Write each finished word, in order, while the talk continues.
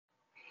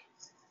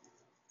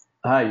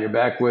Hi, you're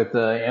back with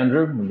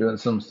Andrew. We're doing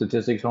some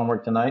statistics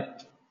homework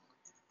tonight.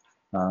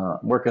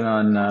 Working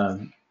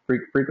on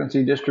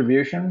frequency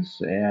distributions,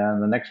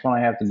 and the next one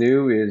I have to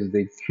do is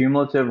the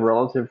cumulative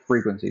relative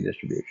frequency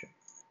distribution.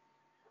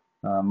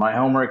 My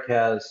homework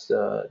has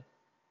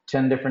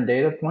 10 different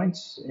data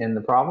points in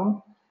the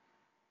problem,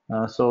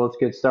 so let's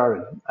get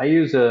started. I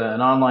use an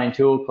online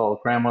tool called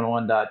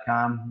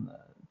cram101.com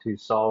to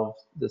solve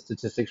the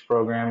statistics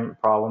program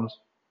problems.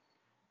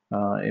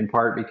 In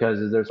part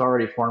because there's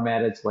already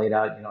format, it's laid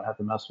out, you don't have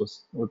to mess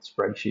with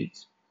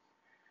spreadsheets.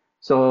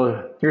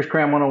 So here's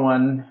Cram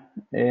 101,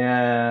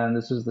 and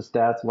this is the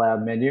Stats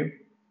Lab menu.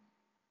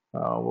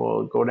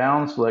 We'll go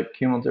down, select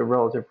Cumulative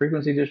Relative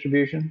Frequency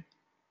Distribution.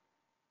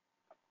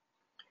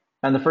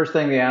 And the first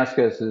thing they ask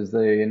us is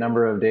the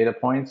number of data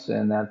points,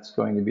 and that's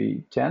going to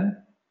be 10.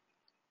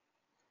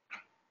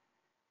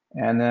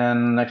 And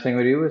then next thing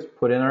we do is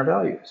put in our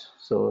values.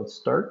 So let's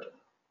start.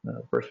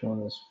 The first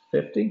one is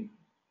 50,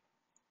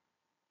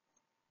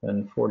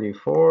 then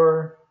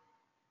 44,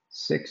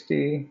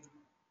 60,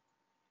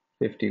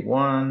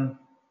 51,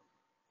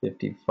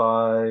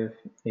 55,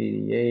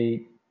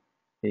 88,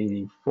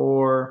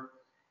 84,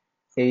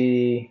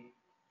 80,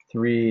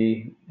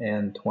 3,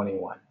 and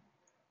 21.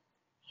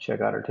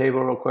 Check out our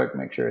table real quick,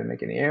 make sure I didn't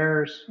make any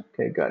errors.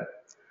 Okay, good.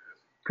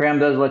 Cram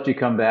does let you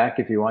come back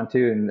if you want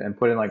to and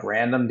put in like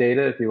random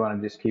data if you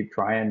want to just keep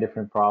trying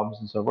different problems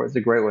and so forth. It's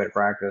a great way to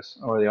practice.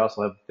 Or they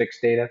also have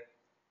fixed data,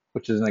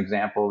 which is an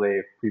example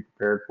they've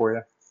pre-prepared for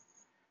you.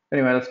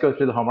 Anyway, let's go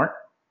through the homework.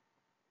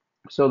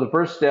 So the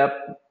first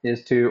step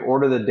is to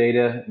order the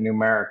data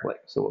numerically.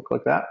 So we'll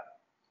click that.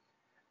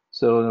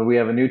 So we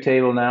have a new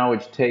table now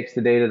which takes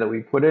the data that we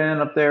put in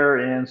up there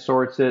and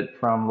sorts it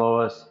from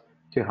lowest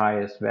to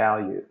highest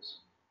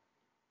values.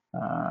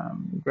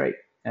 Great.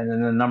 And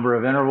then the number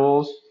of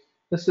intervals.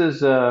 This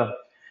is an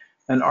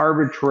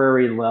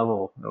arbitrary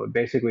level. It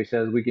basically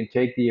says we can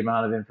take the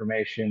amount of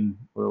information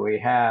that we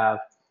have,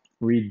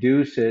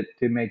 reduce it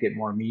to make it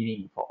more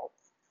meaningful.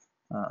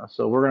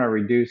 So we're going to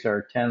reduce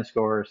our 10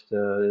 scores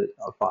to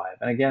a 5.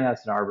 And again,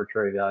 that's an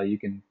arbitrary value. You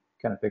can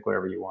kind of pick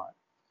whatever you want.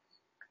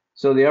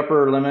 So the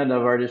upper limit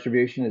of our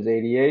distribution is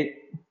 88,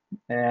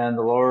 and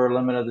the lower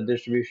limit of the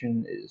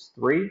distribution is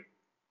 3.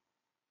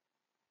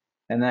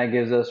 And that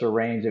gives us a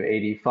range of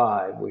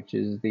 85, which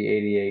is the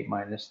 88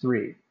 minus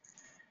 3.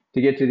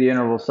 To get to the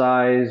interval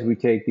size, we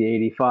take the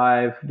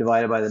 85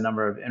 divided by the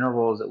number of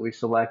intervals that we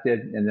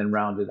selected and then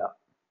round it up.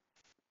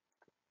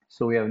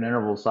 So we have an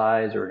interval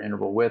size or an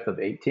interval width of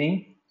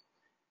 18,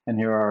 and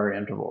here are our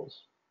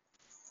intervals.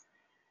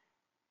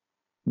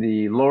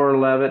 The lower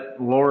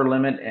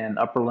limit and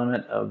upper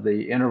limit of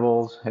the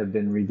intervals have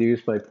been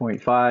reduced by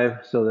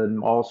 0.5 so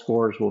that all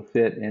scores will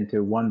fit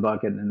into one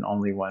bucket and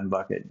only one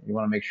bucket. You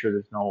want to make sure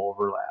there's no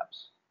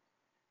overlaps.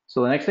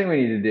 So the next thing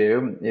we need to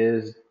do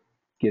is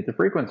get the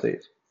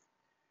frequencies.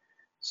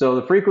 So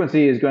the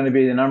frequency is going to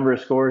be the number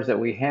of scores that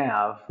we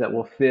have that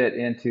will fit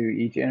into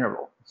each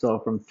interval. So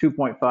from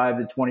 2.5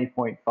 to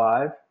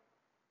 20.5,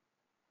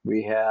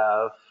 we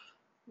have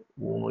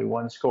only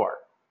one score.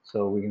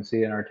 So we can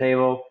see in our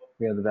table,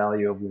 we have the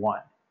value of 1.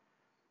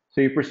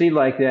 So you proceed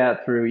like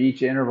that through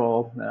each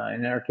interval.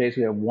 In our case,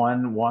 we have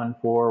 1, 1,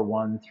 4,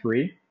 1,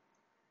 3.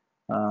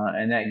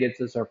 And that gets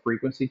us our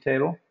frequency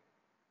table.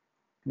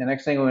 The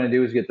next thing we're going to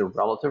do is get the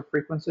relative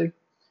frequency.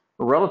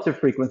 The relative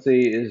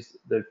frequency is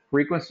the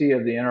frequency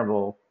of the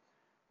interval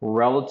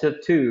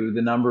relative to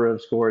the number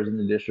of scores in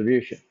the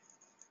distribution.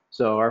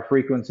 So our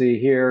frequency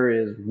here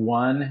is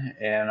 1,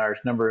 and our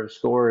number of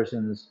scores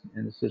in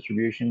this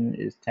distribution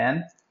is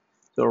 10.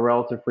 So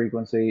relative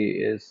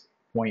frequency is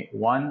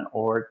 0.1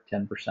 or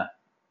 10%.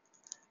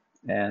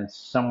 And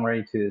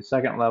summary to the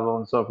second level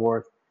and so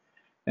forth.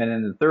 And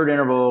in the third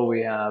interval,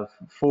 we have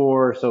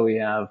 4, so we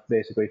have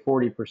basically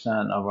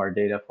 40% of our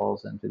data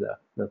falls into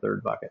the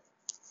third bucket.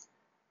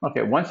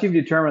 Okay, once you've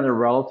determined the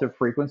relative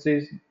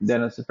frequencies,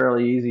 then it's a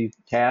fairly easy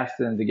task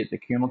then to get the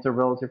cumulative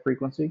relative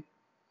frequency.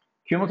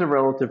 Cumulative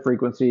relative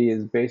frequency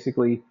is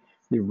basically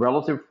the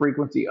relative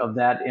frequency of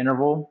that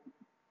interval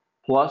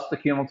plus the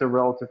cumulative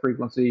relative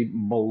frequency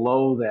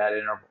below that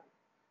interval.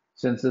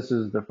 Since this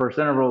is the first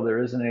interval,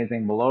 there isn't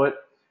anything below it,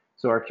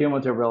 so our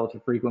cumulative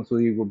relative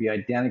frequency will be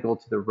identical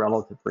to the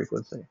relative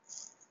frequency.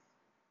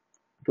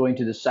 Going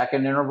to the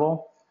second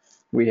interval,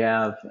 we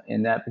have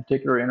in that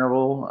particular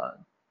interval,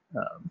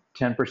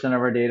 10% of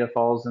our data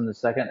falls in the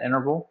second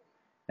interval,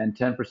 and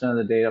 10% of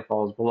the data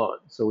falls below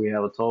it. So we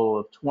have a total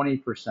of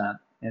 20%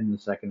 in the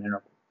second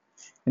interval.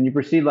 And you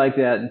proceed like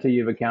that until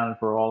you've accounted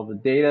for all the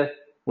data,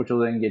 which will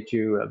then get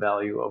you a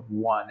value of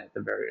 1 at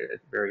the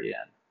very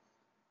end.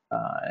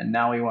 And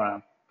now we want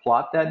to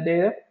plot that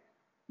data.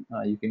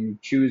 You can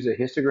choose a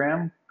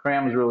histogram.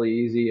 Cram is really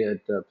easy at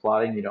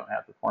plotting. You don't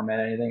have to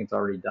format anything. It's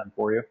already done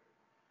for you.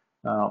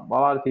 A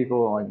lot of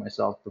people, like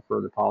myself,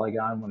 prefer the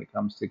polygon when it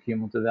comes to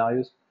cumulative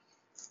values.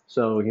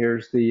 So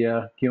here's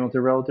the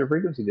cumulative relative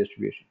frequency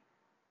distribution.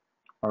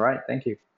 All right, thank you.